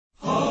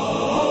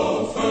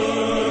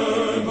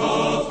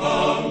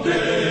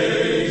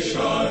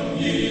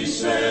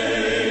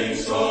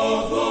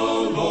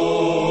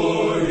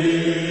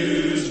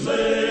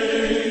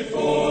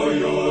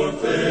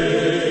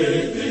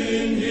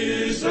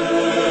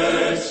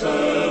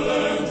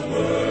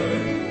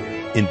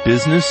In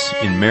business,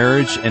 in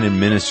marriage, and in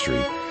ministry,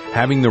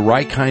 having the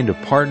right kind of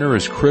partner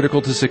is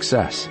critical to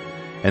success.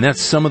 And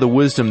that's some of the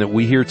wisdom that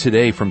we hear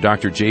today from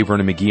Dr. J.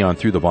 Vernon McGee on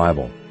Through the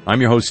Bible.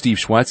 I'm your host, Steve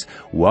Schwetz,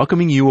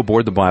 welcoming you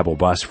aboard the Bible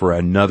bus for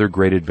another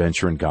great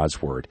adventure in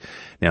God's Word.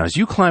 Now, as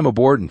you climb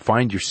aboard and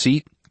find your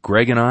seat,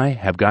 Greg and I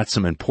have got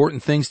some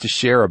important things to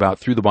share about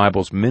Through the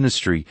Bible's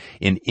ministry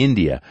in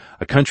India,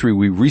 a country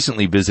we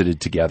recently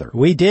visited together.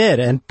 We did,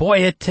 and boy,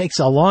 it takes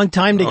a long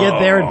time to get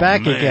there and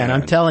back again.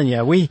 I'm telling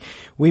you,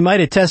 we might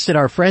have tested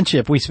our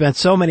friendship. We spent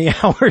so many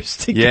hours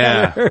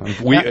together.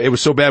 Yeah, it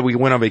was so bad we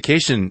went on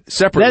vacation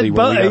separately.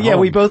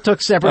 We both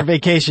took separate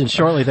vacations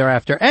shortly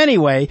thereafter.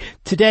 Anyway,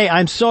 today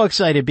I'm so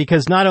excited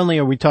because not only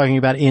are we talking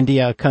about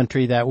India, a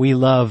country that we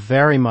love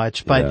very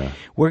much, but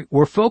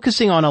we're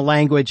focusing on a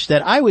language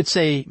that I would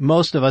say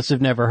most of us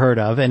have never heard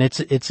of, and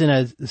it's in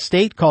a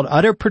state called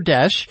Uttar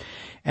Pradesh,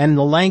 and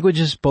the language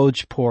is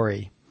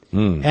Bhojpuri.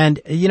 And,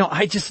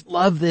 I just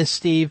love this,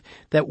 Steve,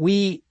 that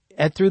we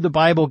at Through the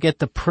Bible get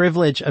the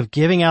privilege of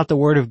giving out the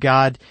Word of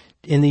God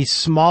in these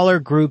smaller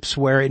groups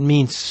where it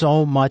means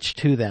so much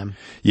to them.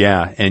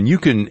 Yeah, and you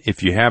can,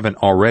 if you haven't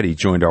already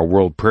joined our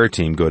World Prayer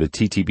Team, go to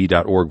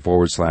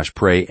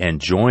ttb.org/pray and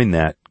join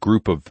that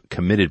group of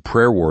committed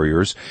prayer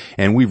warriors.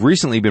 And we've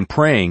recently been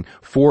praying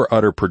for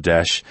Uttar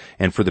Pradesh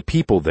and for the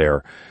people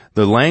there.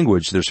 The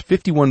language, there's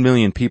 51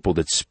 million people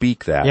that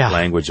speak that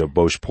language of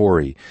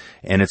Bhojpuri,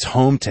 and it's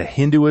home to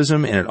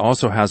Hinduism, and it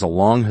also has a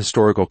long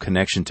historical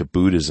connection to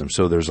Buddhism.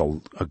 So there's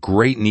a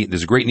great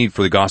need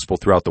for the gospel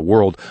throughout the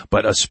world,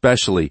 but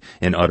especially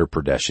in Uttar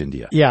Pradesh,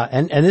 India. Yeah,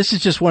 and this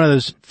is just one of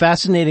those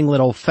fascinating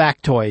little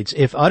factoids.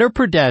 If Uttar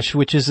Pradesh,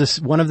 which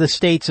is one of the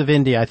states of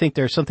India, I think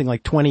there's something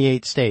like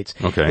 28 states.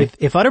 Okay.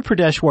 If Uttar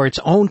Pradesh were its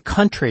own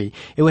country,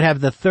 it would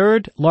have the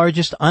third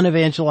largest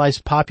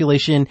unevangelized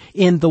population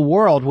in the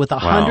world with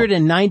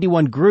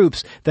 191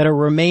 groups that are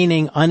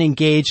remaining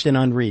unengaged and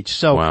unreached.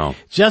 So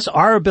just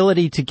our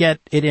ability to get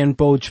it in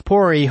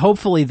Bhojpuri,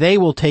 hopefully they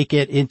will take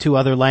it into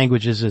other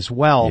languages as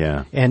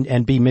well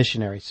and be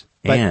missionaries.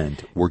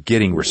 And we're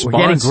getting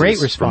responses,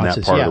 great responses from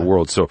that part of the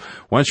world. So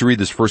why don't you read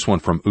this first one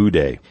from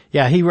Uday?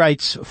 Yeah, he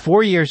writes,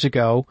 4 years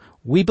ago,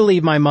 we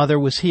believe my mother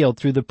was healed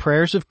through the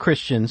prayers of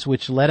Christians,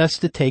 which led us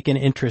to take an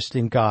interest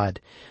in God.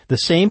 The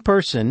same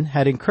person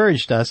had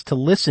encouraged us to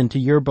listen to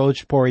your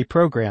Bhojpuri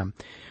program.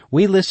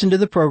 We listened to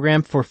the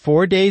program for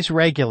 4 days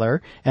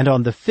regular, and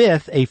on the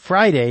 5th, a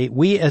Friday,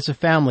 we as a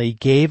family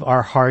gave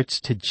our hearts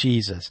to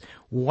Jesus.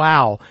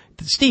 Wow.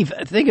 Steve,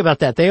 think about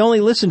that. They only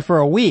listened for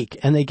a week,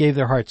 and they gave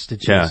their hearts to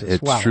Jesus. Yeah,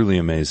 it's truly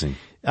amazing.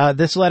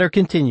 This letter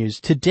continues.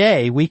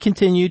 Today, we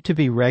continue to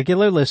be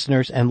regular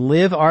listeners and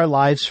live our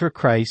lives for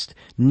Christ.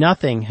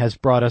 Nothing has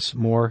brought us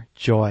more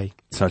joy.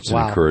 Such an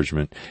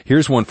encouragement.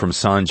 Here's one from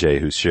Sanjay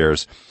who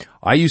shares,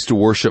 I used to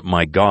worship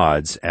my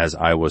gods as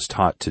I was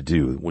taught to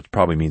do, which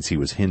probably means he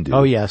was Hindu.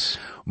 Oh, yes.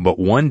 But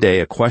one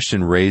day a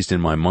question raised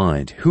in my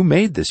mind, who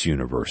made this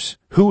universe?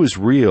 Who is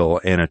real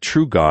and a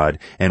true God,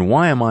 and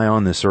why am I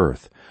on this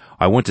earth?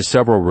 I went to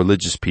several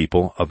religious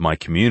people of my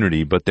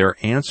community, but their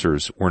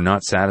answers were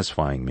not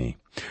satisfying me.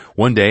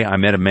 One day I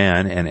met a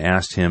man and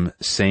asked him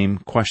same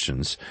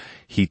questions.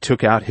 He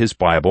took out his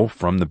Bible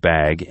from the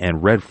bag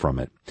and read from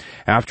it.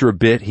 After a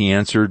bit, he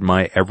answered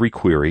my every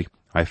query.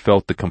 I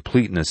felt the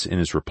completeness in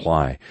his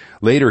reply.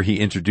 Later, he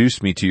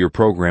introduced me to your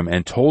program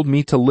and told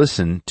me to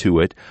listen to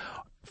it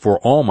for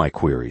all my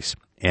queries.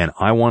 And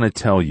I want to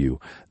tell you,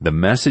 the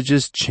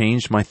messages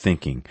changed my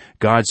thinking.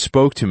 God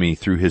spoke to me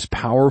through His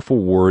powerful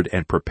word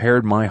and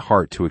prepared my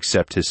heart to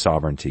accept His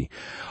sovereignty.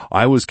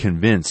 I was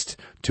convinced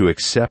to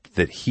accept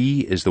that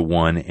He is the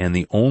one and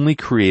the only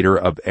creator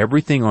of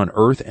everything on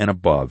earth and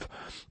above.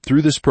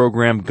 Through this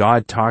program,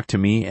 God talked to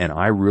me and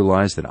I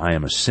realized that I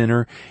am a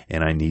sinner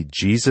and I need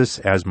Jesus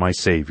as my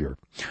Savior.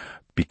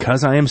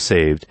 Because I am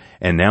saved,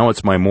 and now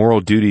it's my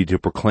moral duty to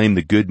proclaim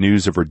the good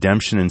news of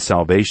redemption and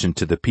salvation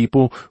to the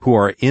people who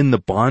are in the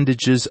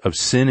bondages of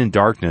sin and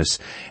darkness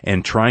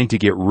and trying to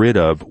get rid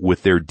of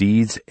with their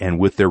deeds and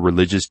with their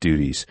religious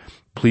duties.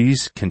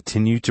 Please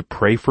continue to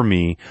pray for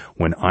me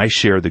when I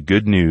share the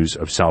good news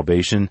of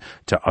salvation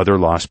to other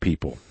lost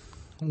people.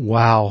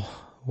 Wow.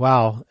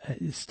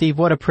 Steve,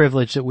 what a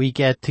privilege that we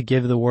get to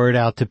give the word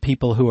out to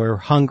people who are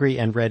hungry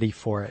and ready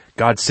for it.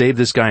 God saved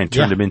this guy and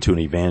turned him into an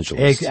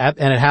evangelist. And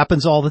it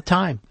happens all the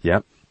time.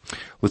 Yep.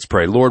 Let's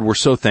pray. Lord, we're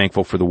so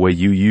thankful for the way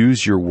you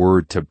use your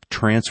word to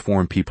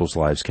transform people's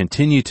lives.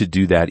 Continue to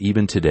do that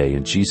even today.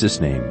 In Jesus'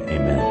 name,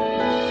 amen.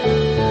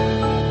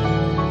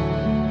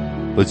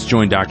 Let's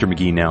join Dr.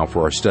 McGee now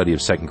for our study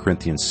of 2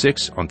 Corinthians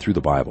 6 on Through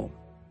the Bible.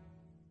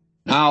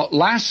 Now,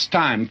 last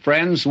time,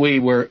 friends, we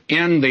were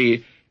in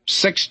the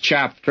 6th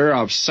chapter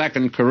of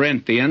 2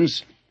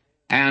 Corinthians,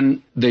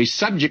 and the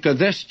subject of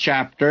this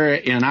chapter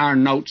in our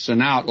notes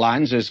and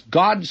outlines is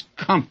God's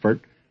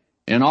comfort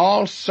in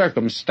all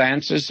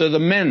circumstances of the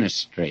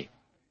ministry.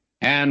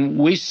 And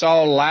we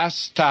saw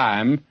last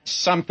time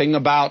something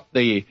about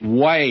the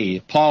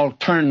way Paul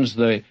turns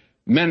the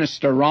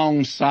minister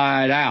wrong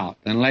side out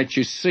and lets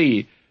you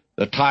see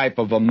the type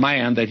of a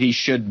man that he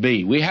should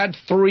be. We had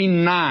 3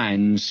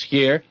 nines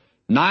here.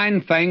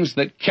 9 things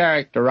that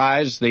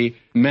characterize the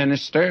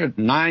minister,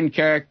 9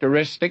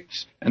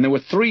 characteristics, and there were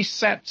 3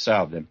 sets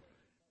of them.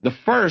 The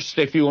first,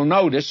 if you'll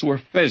notice, were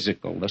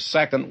physical. The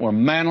second were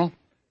mental,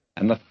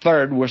 and the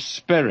third were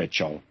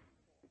spiritual.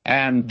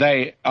 And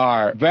they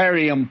are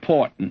very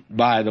important,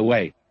 by the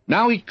way.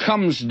 Now he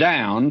comes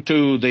down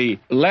to the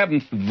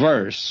 11th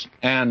verse,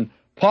 and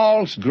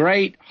Paul's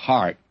great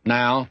heart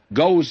now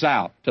goes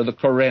out to the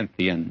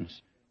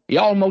Corinthians. He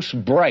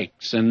almost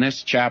breaks in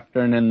this chapter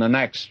and in the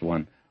next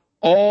one.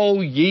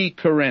 O ye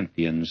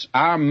Corinthians,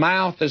 our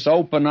mouth is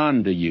open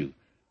unto you.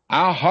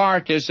 Our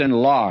heart is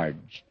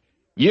enlarged.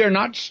 Ye are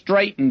not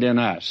straitened in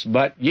us,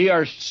 but ye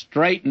are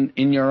straitened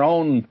in your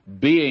own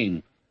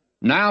being.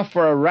 Now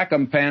for a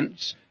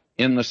recompense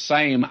in the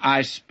same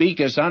I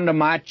speak as unto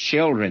my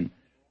children.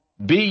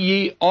 Be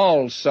ye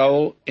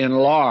also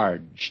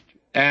enlarged.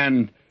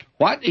 And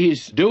what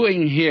he's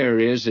doing here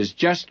is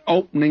just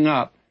opening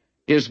up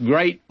his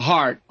great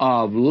heart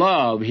of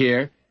love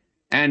here,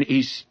 and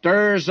he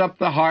stirs up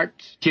the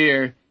hearts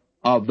here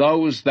of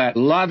those that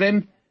love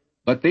him.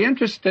 But the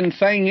interesting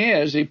thing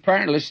is, he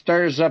apparently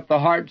stirs up the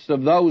hearts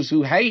of those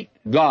who hate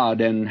God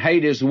and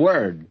hate his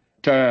word,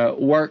 to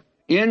work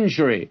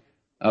injury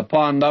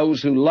upon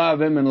those who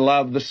love him and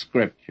love the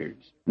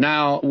Scriptures.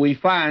 Now, we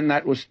find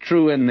that was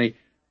true in the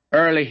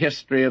early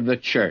history of the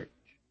church,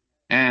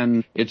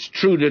 and it's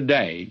true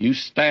today. You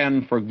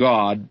stand for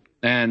God,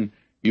 and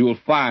you will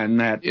find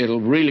that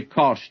it'll really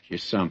cost you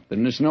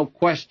something. There's no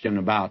question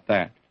about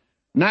that.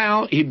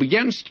 Now, he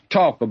begins to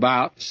talk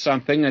about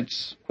something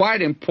that's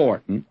quite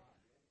important,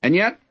 and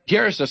yet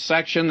here's a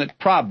section that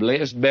probably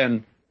has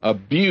been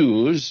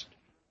abused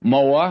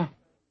more,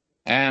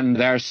 and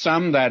there are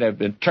some that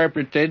have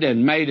interpreted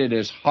and made it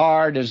as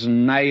hard as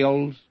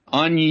nails,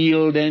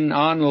 unyielding,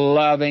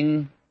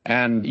 unloving,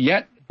 and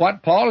yet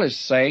what Paul is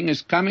saying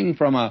is coming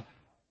from a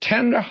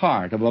tender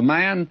heart of a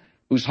man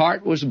whose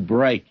heart was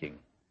breaking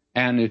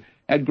and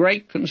had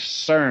great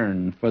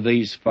concern for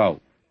these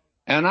folk.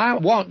 And I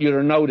want you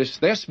to notice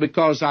this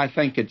because I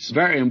think it's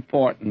very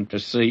important to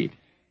see.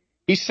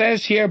 He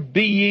says here,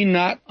 be ye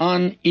not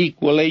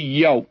unequally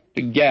yoked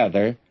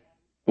together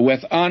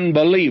with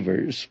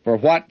unbelievers, for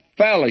what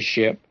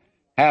fellowship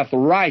hath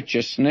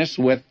righteousness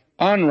with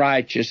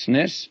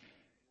unrighteousness,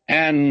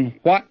 and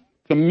what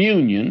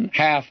communion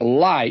hath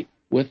light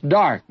with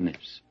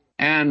darkness?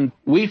 And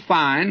we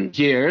find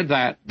here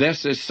that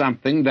this is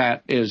something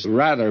that is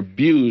rather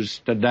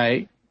abused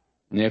today.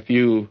 If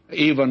you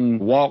even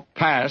walk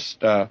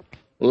past a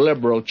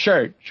liberal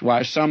church,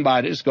 why,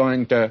 somebody's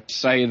going to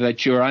say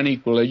that you're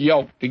unequally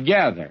yoked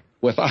together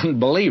with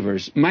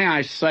unbelievers. May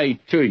I say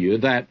to you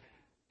that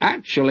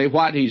actually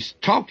what he's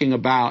talking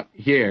about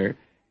here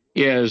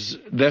is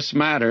this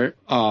matter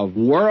of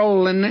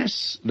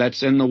worldliness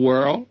that's in the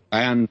world,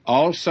 and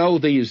also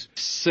these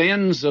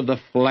sins of the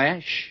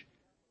flesh.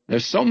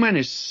 There's so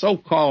many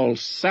so-called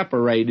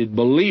separated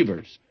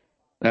believers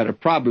that are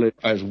probably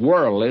as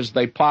worldly as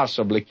they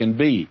possibly can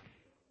be.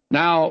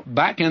 Now,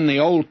 back in the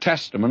Old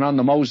Testament on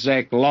the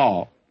Mosaic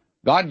Law,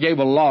 God gave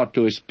a law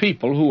to his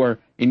people who were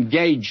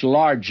engaged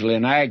largely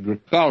in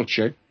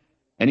agriculture,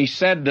 and he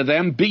said to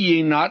them, be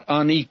ye not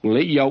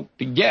unequally yoked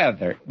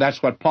together.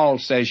 That's what Paul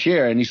says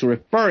here, and he's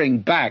referring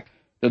back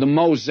to the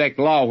Mosaic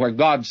Law where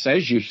God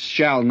says you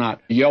shall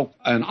not yoke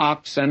an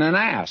ox and an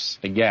ass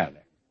together.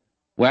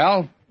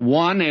 Well,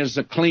 one is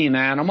a clean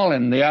animal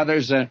and the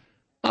other's an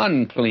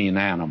unclean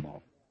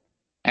animal.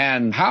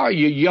 And how are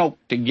you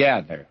yoked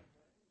together?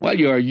 Well,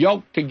 you're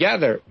yoked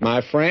together,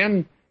 my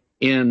friend,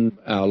 in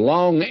a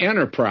long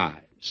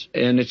enterprise,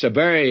 and it's a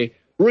very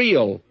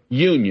real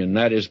union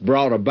that is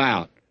brought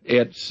about.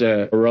 It's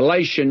a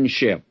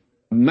relationship.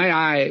 May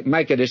I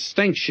make a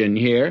distinction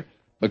here,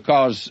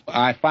 because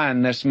I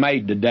find this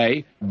made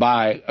today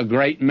by a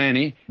great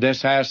many.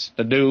 This has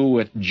to do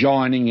with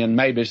joining in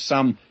maybe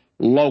some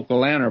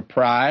local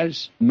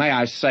enterprise. May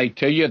I say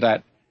to you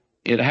that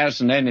it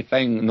hasn't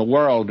anything in the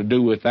world to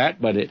do with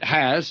that, but it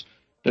has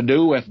to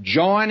do with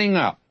joining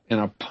up in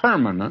a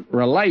permanent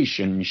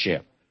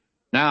relationship.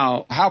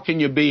 Now, how can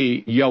you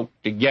be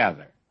yoked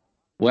together?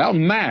 Well,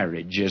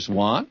 marriage is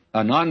one.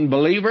 An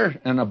unbeliever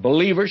and a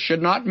believer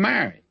should not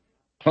marry.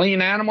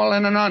 Clean animal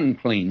and an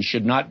unclean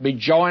should not be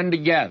joined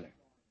together.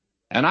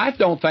 And I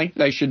don't think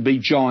they should be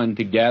joined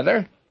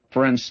together.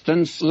 For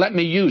instance, let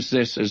me use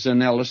this as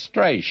an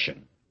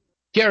illustration.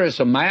 Here is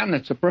a man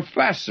that's a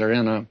professor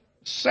in a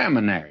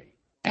seminary,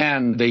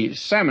 and the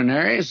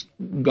seminary has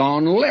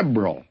gone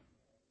liberal.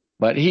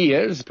 But he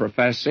is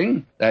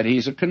professing that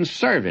he's a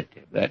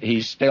conservative, that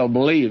he still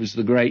believes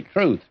the great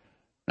truth.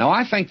 Now,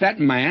 I think that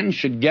man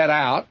should get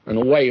out and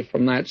away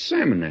from that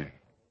seminary,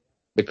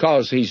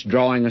 because he's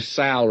drawing a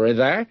salary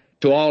there.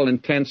 To all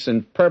intents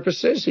and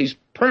purposes, he's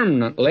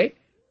permanently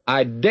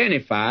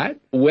identified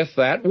with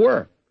that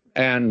work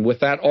and with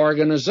that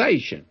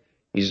organization.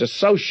 He's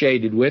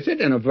associated with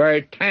it in a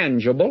very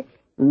tangible,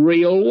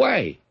 real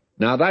way.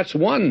 Now, that's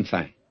one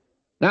thing.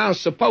 Now,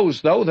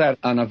 suppose, though, that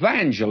an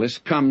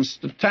evangelist comes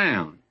to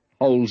town,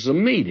 holds a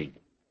meeting,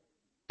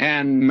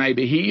 and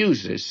maybe he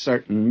uses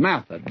certain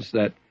methods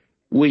that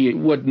we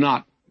would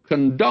not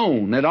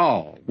condone at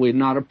all. We'd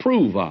not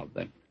approve of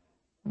them.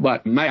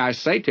 But may I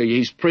say to you,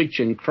 he's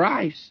preaching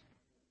Christ,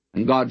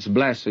 and God's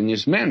blessing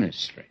his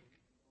ministry.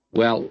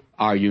 Well,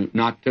 are you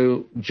not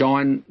to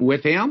join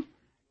with him?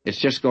 It's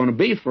just going to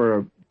be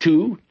for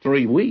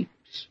 2-3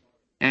 weeks,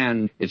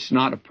 and it's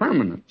not a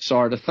permanent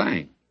sort of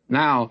thing.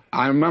 Now,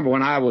 I remember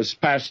when I was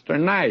pastor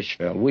in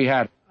Nashville, we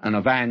had an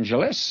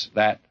evangelist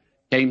that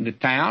came to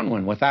town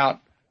when, without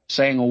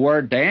saying a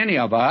word to any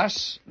of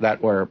us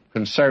that were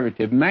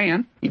conservative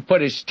men, he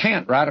put his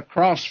tent right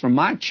across from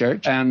my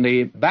church and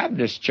the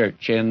Baptist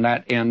church in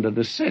that end of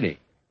the city.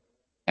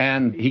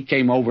 And he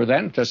came over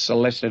then to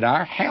solicit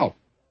our help.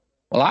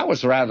 Well, I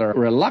was rather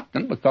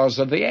reluctant because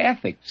of the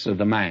ethics of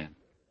the man.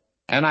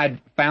 And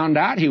I found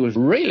out he was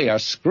really a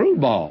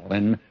screwball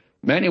in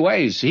many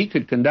ways. He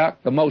could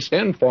conduct the most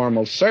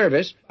informal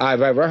service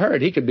I've ever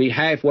heard. He could be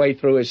halfway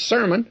through his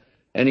sermon,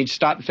 and he'd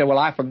stop and say, well,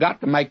 I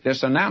forgot to make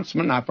this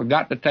announcement. I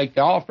forgot to take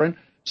the offering.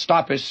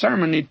 Stop his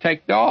sermon, he'd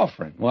take the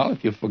offering. Well,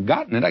 if you've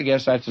forgotten it, I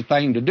guess that's the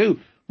thing to do.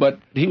 But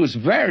he was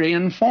very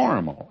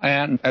informal.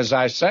 And as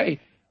I say,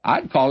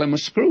 I'd call him a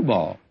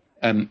screwball.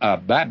 And a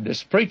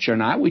Baptist preacher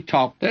and I, we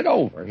talked it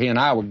over. He and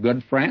I were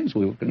good friends.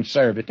 We were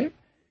conservative.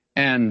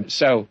 And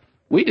so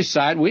we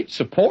decided we'd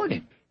support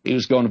him. He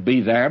was going to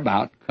be there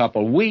about a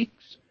couple of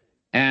weeks,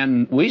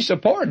 and we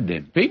supported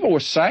him. People were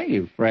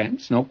saved,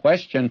 friends, no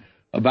question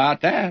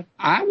about that.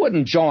 I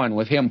wouldn't join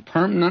with him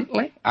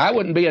permanently. I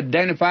wouldn't be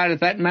identified as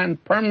that man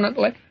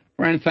permanently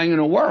for anything in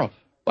the world.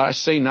 But I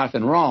see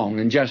nothing wrong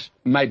in just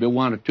maybe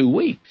 1 or 2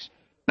 weeks.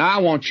 Now,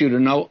 I want you to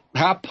know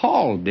how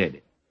Paul did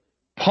it.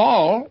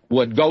 Paul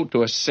would go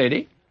to a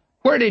city.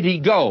 Where did he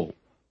go?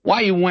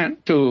 Why, he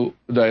went to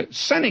the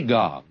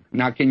synagogue.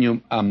 Now, can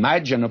you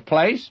imagine a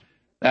place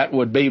that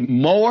would be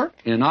more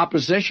in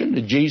opposition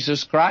to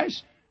Jesus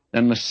Christ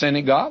than the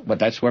synagogue? But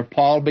that's where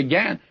Paul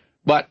began.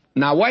 But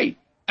now wait,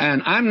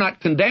 and I'm not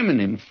condemning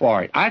him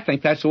for it. I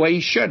think that's the way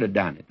he should have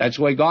done it. That's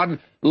the way God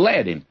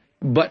led him.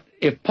 But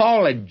if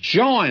Paul had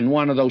joined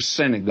one of those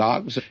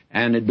synagogues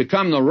and had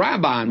become the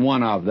rabbi in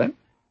one of them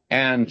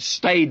and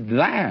stayed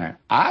there,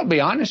 I'll be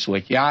honest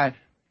with you, I'm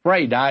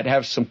afraid I'd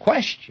have some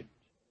questions.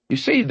 You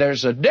see,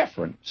 there's a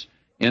difference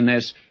in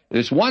this.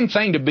 It's one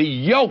thing to be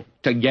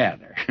yoked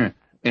together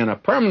in a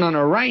permanent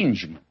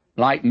arrangement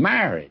like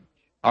marriage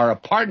or a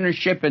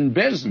partnership in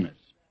business,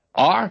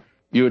 or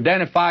you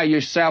identify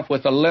yourself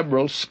with a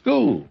liberal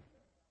school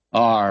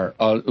or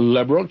a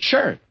liberal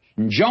church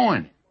and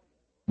join it.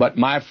 But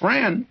my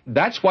friend,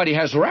 that's what he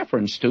has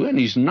reference to, and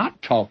he's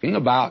not talking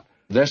about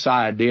this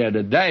idea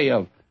today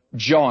of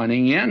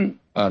joining in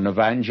an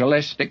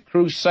evangelistic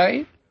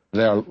crusade.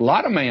 There are a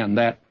lot of men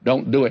that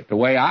don't do it the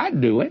way I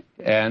do it,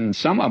 and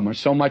some of them are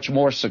so much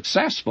more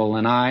successful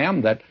than I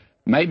am that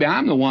maybe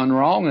I'm the one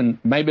wrong and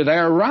maybe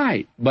they're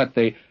right. But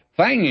the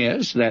thing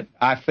is that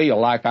I feel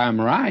like I'm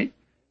right,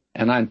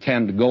 and I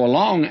intend to go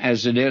along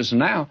as it is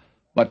now,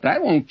 but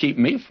that won't keep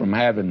me from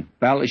having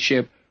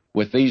fellowship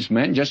with these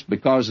men just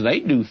because they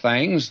do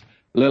things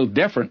a little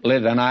differently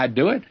than I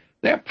do it.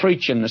 They're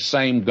preaching the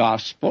same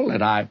gospel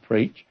that I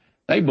preach.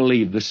 They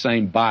believe the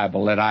same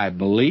Bible that I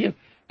believe.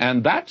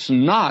 And that's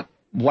not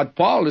what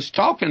Paul is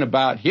talking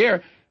about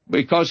here,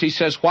 because he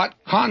says, what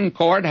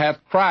concord hath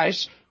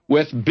Christ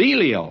with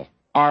Belial?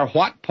 Or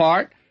what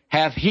part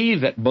hath he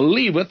that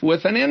believeth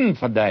with an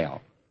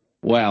infidel?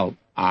 Well,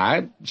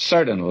 I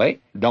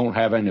certainly don't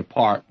have any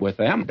part with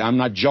them. I'm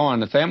not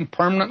joined with them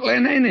permanently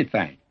in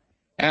anything.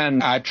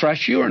 And I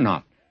trust you are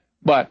not.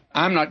 But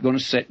I'm not going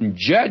to sit in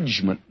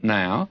judgment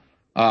now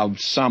of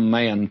some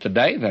men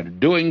today that are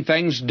doing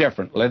things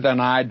differently than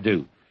I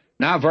do.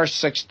 Now, verse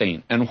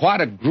 16, and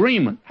what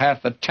agreement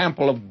hath the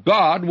temple of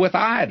God with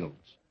idols?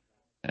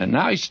 And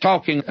now he's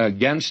talking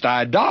against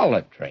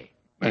idolatry.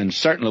 And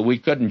certainly we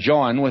couldn't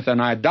join with an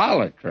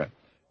idolater.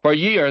 For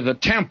ye are the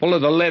temple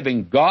of the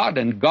living God,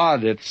 and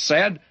God hath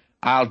said,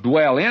 I'll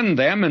dwell in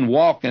them and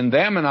walk in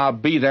them, and I'll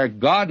be their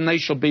God, and they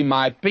shall be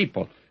my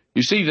people.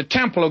 You see, the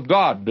temple of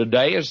God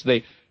today is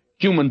the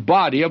human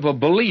body of a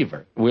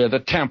believer. We're the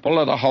temple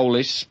of the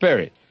Holy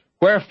Spirit.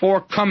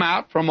 Wherefore come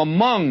out from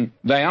among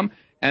them,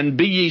 and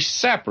be ye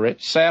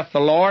separate, saith the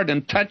Lord,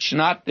 and touch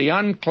not the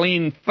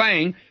unclean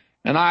thing,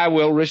 and I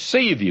will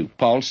receive you.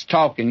 Paul's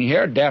talking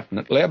here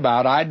definitely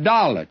about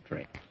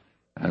idolatry,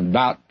 and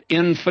about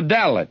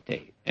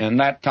infidelity,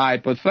 and that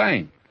type of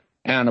thing,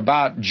 and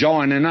about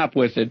joining up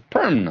with it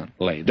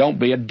permanently. Don't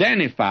be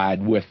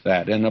identified with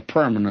that in a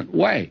permanent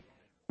way.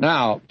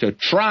 Now, to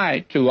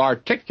try to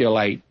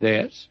articulate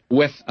this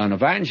with an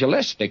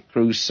evangelistic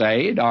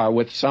crusade or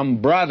with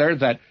some brother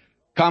that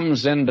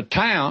comes into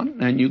town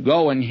and you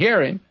go and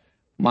hear him,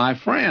 my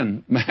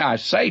friend, may I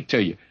say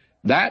to you,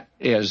 that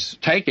is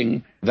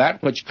taking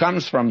that which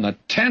comes from the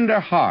tender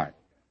heart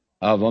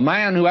of a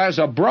man who has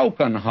a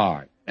broken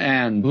heart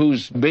and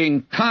who's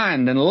being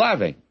kind and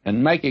loving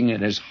and making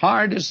it as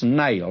hard as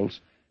nails,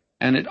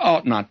 and it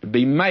ought not to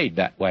be made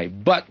that way.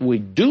 But we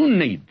do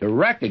need to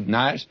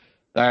recognize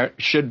there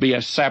should be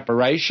a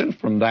separation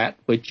from that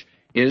which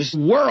is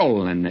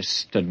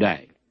worldliness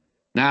today.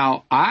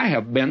 Now, I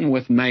have been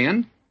with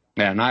men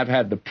And I've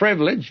had the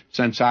privilege,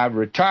 since I've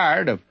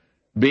retired, of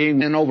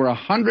being in over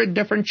 100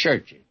 different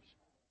churches.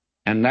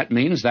 And that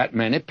means that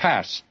many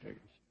pastors.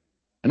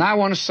 And I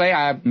want to say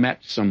I've met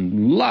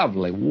some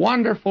lovely,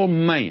 wonderful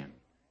men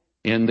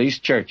in these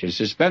churches.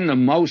 It's been the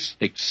most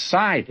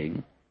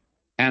exciting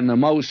and the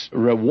most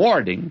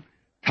rewarding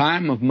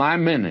time of my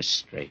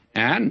ministry.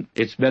 And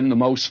it's been the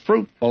most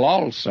fruitful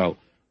also,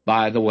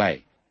 by the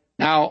way.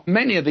 Now,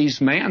 many of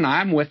these men,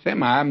 I'm with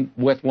them. I'm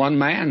with one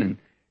man, and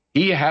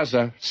he has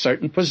a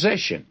certain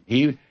position.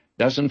 He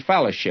doesn't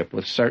fellowship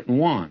with certain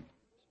ones.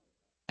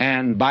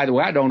 And, by the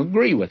way, I don't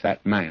agree with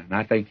that man.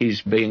 I think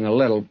he's being a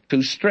little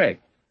too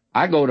strict.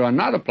 I go to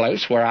another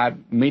place where I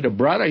meet a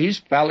brother. He's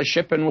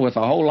fellowshipping with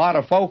a whole lot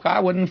of folk I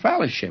wouldn't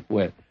fellowship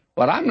with.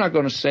 But I'm not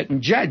going to sit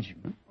in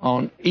judgment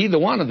on either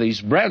one of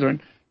these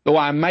brethren, though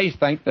I may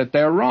think that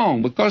they're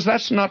wrong, because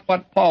that's not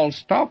what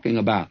Paul's talking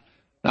about.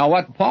 Now,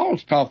 what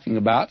Paul's talking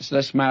about is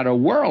this matter of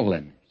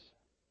worldliness.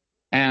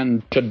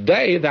 And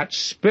today, that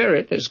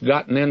spirit has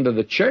gotten into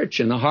the church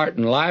and the heart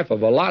and life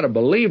of a lot of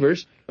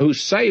believers who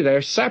say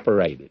they're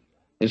separated.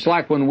 It's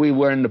like when we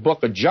were in the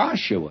book of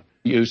Joshua.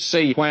 You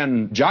see,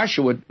 when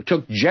Joshua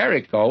took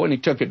Jericho, and he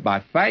took it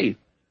by faith,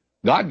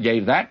 God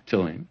gave that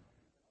to him.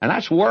 And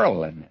that's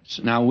worldliness.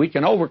 Now, we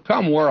can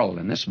overcome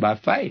worldliness by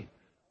faith.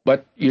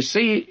 But you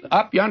see,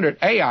 up yonder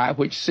at Ai,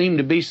 which seemed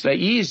to be so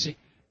easy,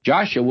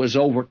 Joshua was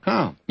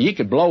overcome. He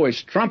could blow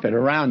his trumpet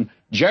around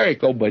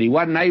Jericho, but he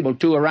wasn't able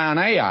to around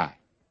Ai.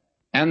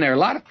 And there are a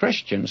lot of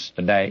Christians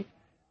today,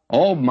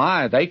 oh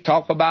my, they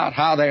talk about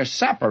how they're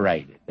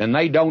separated, and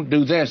they don't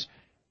do this.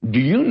 Do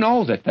you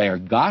know that they are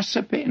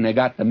gossipy, and they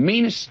got the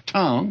meanest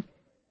tongue,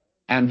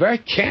 and very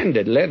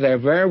candidly, they're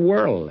very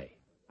worldly.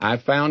 I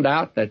found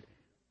out that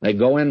they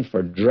go in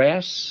for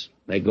dress,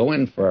 they go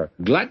in for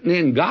gluttony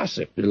and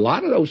gossip. A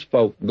lot of those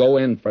folk go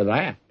in for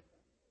that.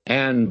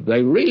 And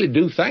they really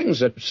do things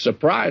that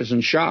surprise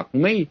and shock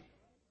me,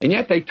 and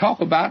yet they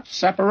talk about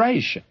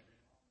separation.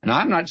 And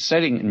I'm not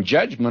sitting in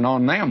judgment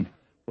on them,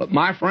 but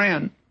my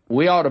friend,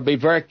 we ought to be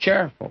very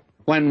careful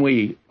when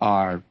we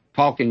are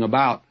talking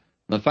about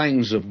the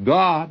things of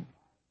God,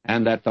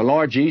 and that the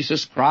Lord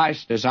Jesus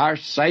Christ is our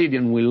Savior,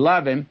 and we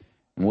love Him,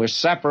 and we're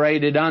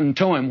separated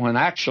unto Him, when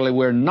actually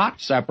we're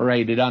not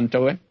separated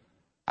unto Him.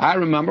 I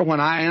remember when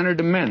I entered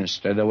the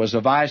ministry, there was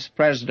a vice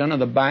president of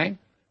the bank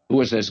who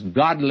was as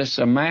godless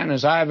a man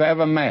as I've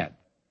ever met.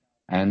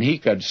 And he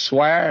could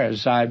swear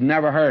as I've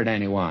never heard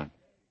anyone.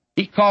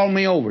 He called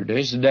me over to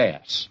his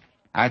desk.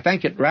 I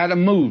think it rather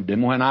moved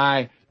him when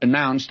I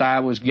announced I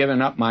was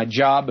giving up my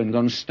job and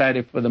going to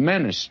study for the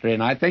ministry.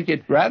 And I think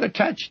it rather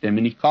touched him.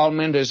 And he called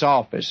me into his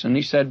office and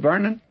he said,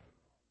 "Vernon,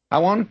 I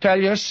want to tell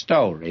you a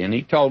story." And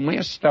he told me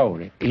a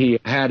story. He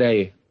had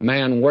a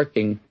man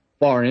working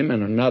for him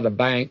in another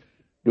bank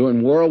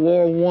during World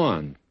War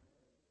I.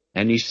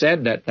 And he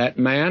said that that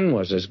man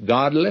was as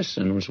godless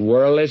and as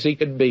worldly as he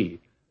could be.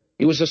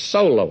 He was a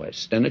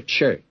soloist in a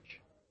church.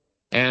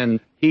 And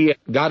he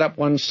got up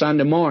one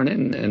Sunday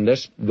morning, and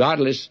this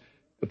godless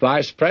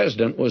vice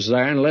president was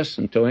there and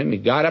listened to him. He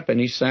got up and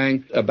he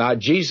sang about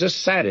Jesus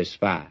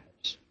satisfies.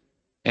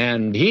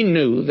 And he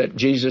knew that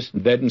Jesus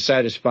didn't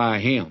satisfy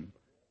him.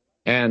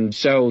 And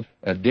so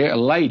a dear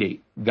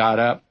lady got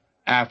up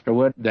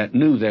afterward that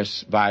knew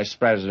this vice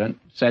president,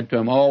 said to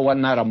him, "Oh,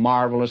 wasn't that a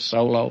marvelous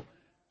solo?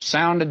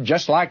 Sounded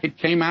just like it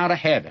came out of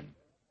heaven."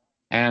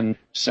 And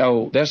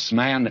so this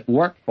man that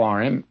worked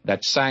for him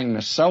that sang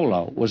the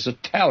solo was a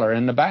teller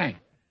in the bank.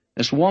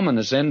 This woman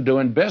is in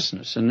doing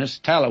business, and this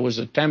teller was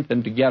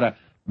attempting to get a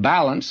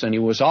balance, and he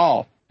was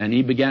off, and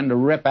he began to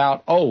rip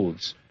out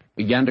oaths,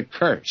 began to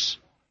curse.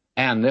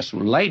 And this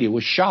lady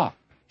was shocked.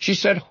 She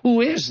said,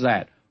 "Who is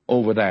that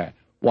over there?"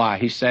 "Why,"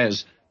 he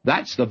says,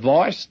 "that's the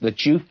voice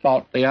that you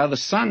thought the other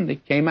Sunday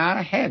came out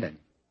of heaven."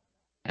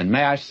 And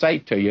may I say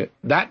to you,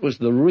 that was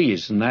the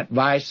reason that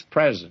vice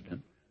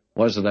president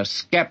was the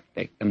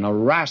skeptic and the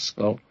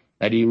rascal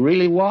that he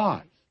really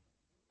was.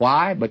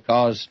 Why?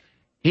 Because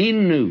he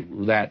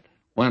knew that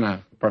when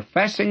a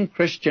professing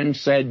Christian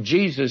said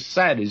Jesus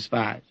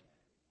satisfies,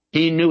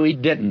 he knew he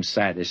didn't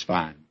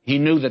satisfy him. He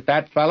knew that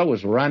that fellow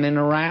was running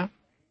around.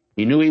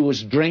 He knew he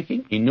was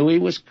drinking. He knew he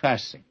was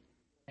cussing.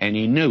 And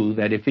he knew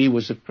that if he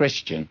was a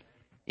Christian,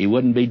 he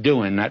wouldn't be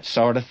doing that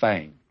sort of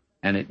thing.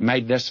 And it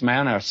made this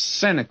man a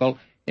cynical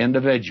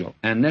individual.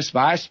 And this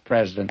vice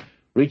president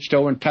reached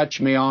over and touched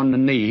me on the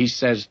knee. He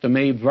says to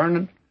me,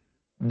 "Vernon,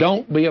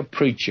 don't be a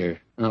preacher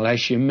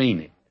unless you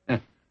mean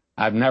it."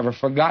 I've never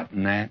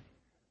forgotten that.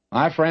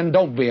 My friend,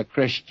 don't be a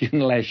Christian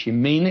unless you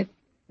mean it.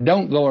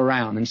 Don't go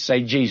around and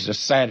say Jesus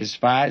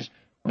satisfies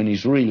when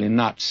He's really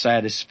not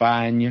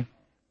satisfying you.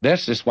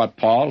 This is what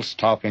Paul's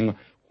talking.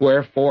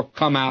 "Wherefore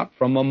come out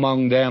from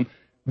among them,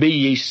 be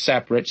ye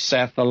separate,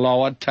 saith the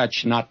Lord,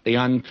 touch not the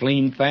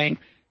unclean thing,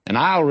 and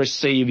I'll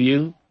receive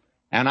you.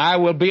 And I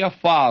will be a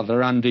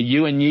father unto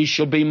you, and ye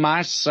shall be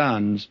my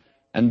sons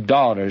and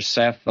daughters,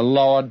 saith the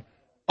Lord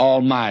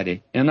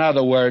Almighty." In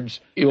other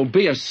words, you'll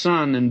be a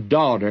son and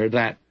daughter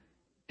that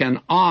can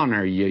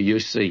honor you, you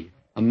see.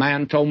 A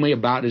man told me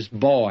about his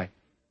boy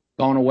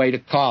gone away to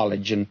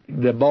college, and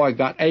the boy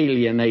got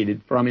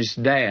alienated from his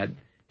dad.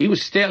 He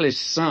was still his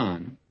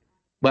son,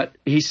 but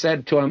he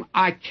said to him,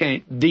 I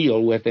can't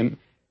deal with him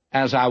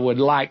as I would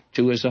like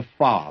to as a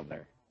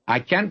father. I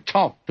can't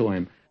talk to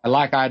him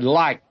like I'd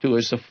like to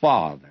as a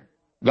father.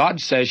 God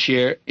says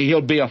here,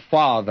 he'll be a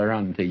father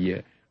unto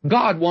you.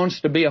 God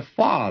wants to be a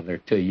father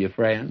to you,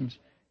 friends.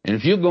 And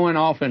if you're going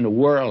off into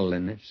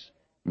worldliness,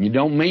 and you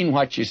don't mean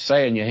what you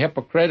say, and you're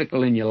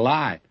hypocritical in your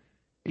life,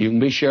 you can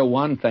be sure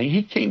one thing,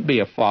 he can't be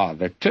a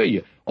father to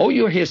you. Oh,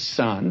 you're his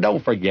son,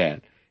 don't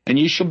forget. And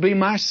you shall be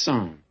my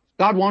son.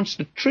 God wants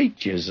to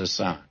treat you as a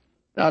son.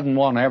 Doesn't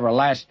want to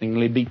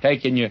everlastingly be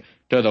taking you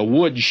to the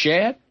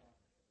woodshed.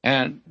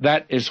 And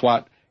that is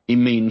what he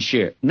means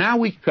here. Now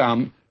we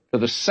come to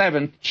the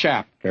 7th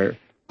chapter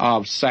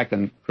of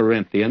 2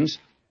 Corinthians.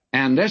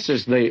 And this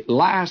is the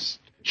last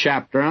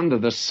chapter under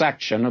the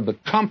section of the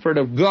comfort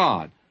of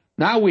God.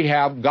 Now we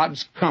have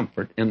God's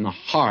comfort in the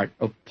heart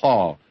of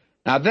Paul.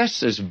 Now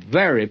this is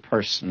very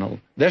personal.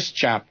 This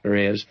chapter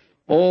is.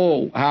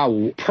 Oh,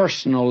 how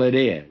personal it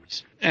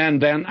is.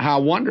 And then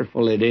how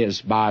wonderful it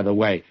is, by the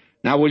way.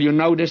 Now will you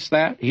notice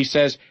that? He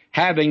says,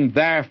 having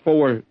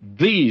therefore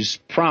these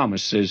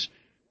promises,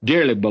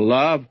 dearly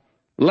beloved,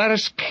 let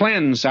us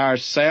cleanse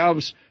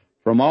ourselves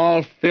from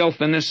all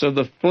filthiness of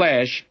the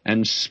flesh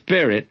and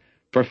spirit,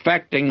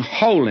 perfecting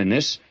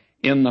holiness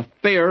in the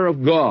fear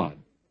of God.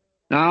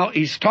 Now,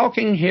 he's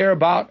talking here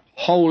about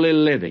holy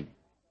living.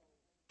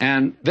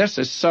 And this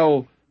is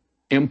so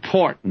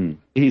important.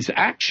 He's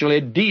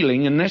actually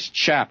dealing in this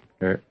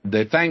chapter,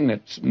 the thing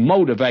that's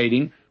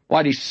motivating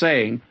what he's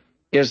saying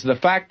is the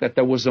fact that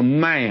there was a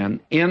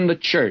man in the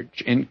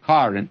church in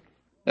Corinth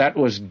that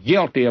was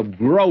guilty of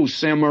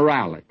gross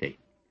immorality.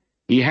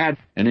 He had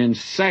an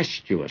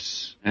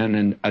incestuous and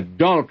an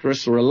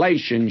adulterous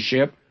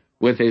relationship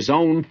with his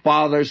own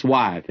father's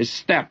wife, his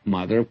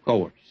stepmother, of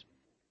course.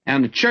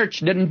 And the church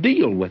didn't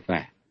deal with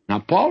that. Now,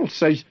 Paul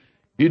says,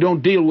 if you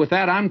don't deal with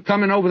that, I'm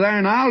coming over there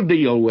and I'll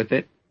deal with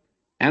it.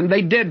 And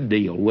they did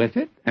deal with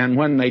it. And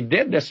when they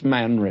did, this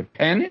man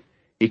repented.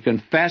 He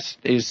confessed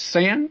his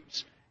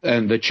sins.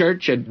 And the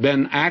church had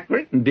been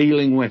accurate in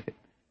dealing with it.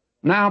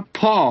 Now,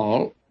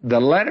 Paul,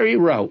 the letter he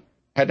wrote,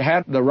 had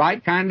had the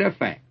right kind of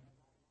effect.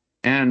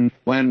 And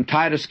when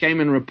Titus came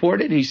and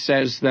reported, he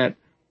says that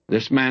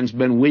this man's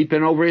been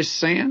weeping over his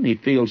sin. He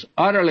feels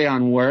utterly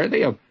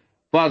unworthy of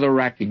further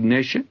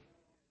recognition.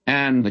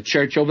 And the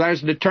church over there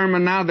is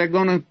determined now they're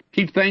going to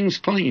keep things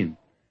clean.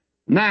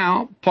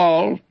 Now,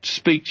 Paul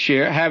speaks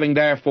here, having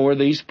therefore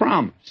these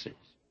promises.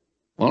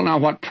 Well, now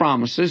what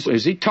promises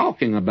is he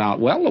talking about?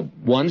 Well, the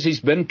ones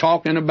he's been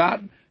talking about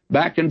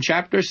back in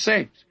chapter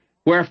 6.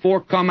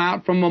 Wherefore come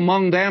out from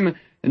among them,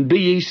 and be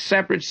ye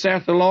separate,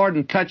 saith the Lord,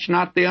 and touch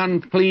not the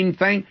unclean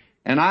thing,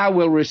 and I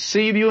will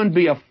receive you and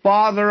be a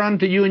father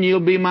unto you, and you'll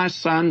be my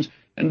sons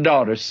and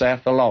daughters,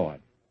 saith the Lord.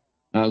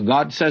 Now,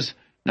 God says,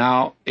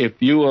 now, if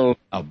you will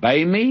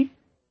obey me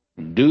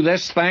and do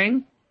this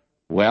thing,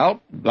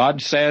 well,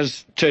 God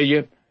says to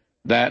you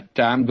that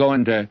I'm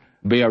going to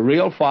be a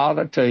real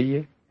father to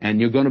you, and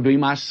you're going to be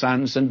my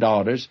sons and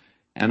daughters,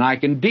 and I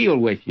can deal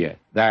with you,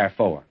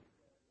 therefore.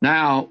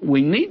 Now,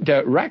 we need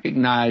to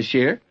recognize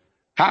here,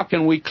 how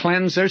can we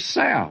cleanse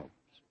ourselves?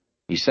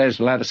 He says,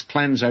 let us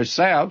cleanse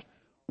ourselves.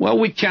 Well,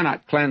 we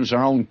cannot cleanse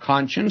our own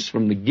conscience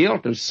from the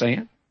guilt of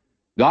sin.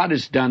 God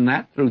has done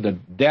that through the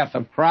death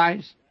of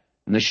Christ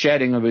and the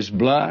shedding of his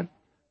blood.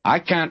 I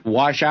can't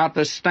wash out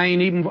the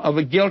stain even of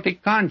a guilty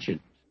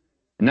conscience.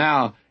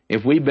 Now,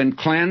 if we've been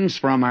cleansed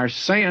from our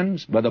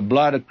sins by the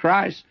blood of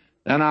Christ,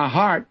 then our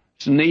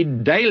hearts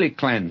need daily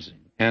cleansing.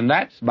 And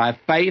that's by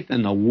faith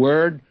in the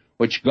Word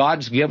which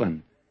God's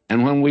given.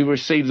 And when we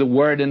receive the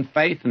Word in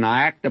faith and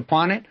I act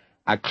upon it,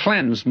 I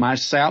cleanse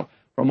myself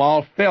from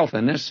all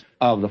filthiness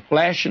of the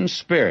flesh and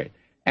spirit.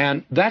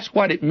 And that's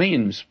what it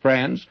means,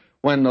 friends,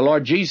 when the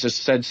Lord Jesus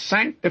said,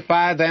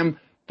 sanctify them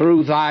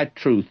through thy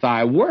truth.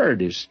 Thy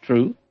Word is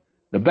truth.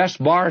 The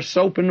best bar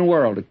soap in the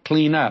world to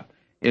clean up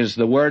is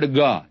the Word of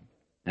God.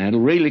 And it'll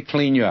really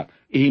clean you up.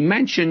 He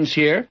mentions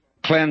here,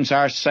 cleanse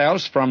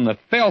ourselves from the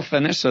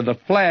filthiness of the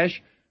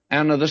flesh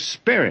and of the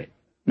spirit.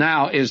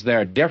 Now, is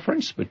there a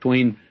difference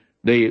between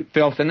the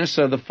filthiness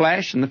of the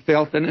flesh and the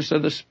filthiness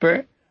of the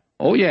spirit?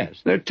 Oh,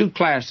 yes. There are two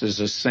classes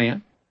of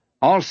sin.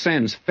 All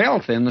sin's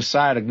filthy in the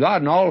sight of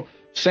God, and all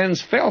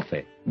sin's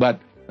filthy.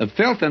 But the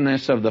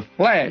filthiness of the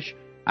flesh,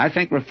 I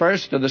think,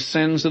 refers to the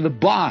sins of the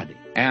body.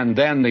 And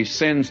then the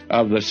sins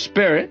of the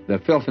spirit, the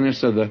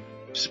filthiness of the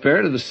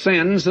spirit, are the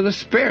sins of the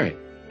spirit.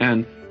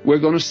 And we're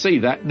going to see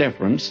that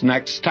difference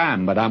next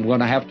time. But I'm going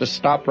to have to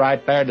stop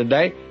right there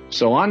today.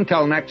 So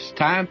until next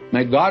time,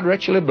 may God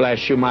richly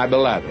bless you, my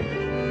beloved.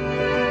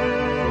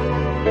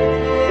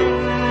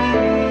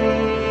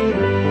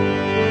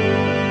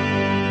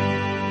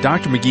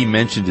 Dr. McGee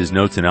mentioned his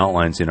notes and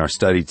outlines in our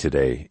study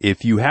today.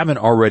 If you haven't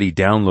already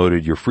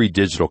downloaded your free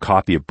digital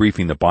copy of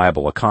Briefing the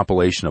Bible, a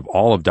compilation of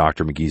all of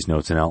Dr. McGee's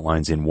notes and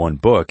outlines in one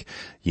book,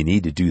 you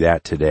need to do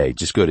that today.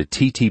 Just go to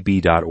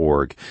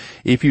ttb.org.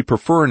 If you'd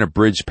prefer an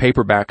abridged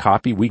paperback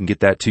copy, we can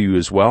get that to you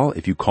as well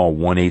if you call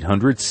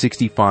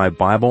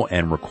 1-800-65-BIBLE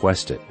and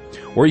request it.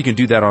 Or you can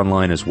do that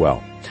online as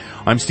well.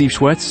 I'm Steve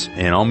Schwetz,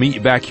 and I'll meet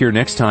you back here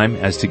next time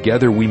as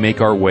together we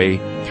make our way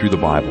through the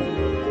Bible.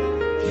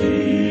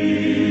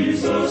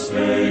 Jesus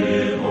made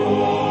it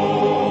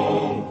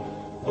home,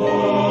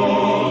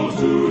 all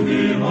to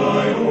Him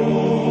I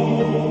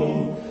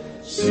owe.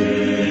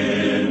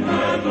 Sin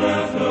had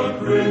left a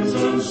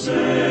crimson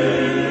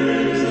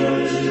stain,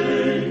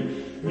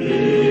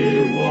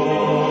 He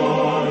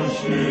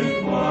washed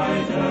it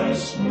white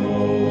as snow.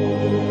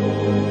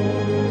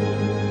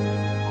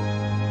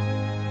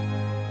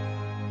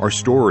 Our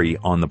story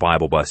on the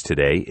Bible Bus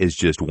today is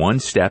just one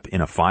step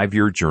in a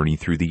 5-year journey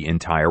through the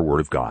entire Word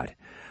of God.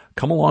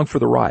 Come along for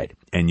the ride,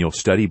 and you'll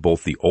study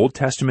both the Old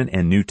Testament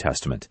and New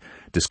Testament,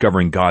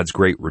 discovering God's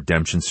great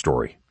redemption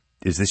story.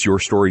 Is this your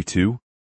story too?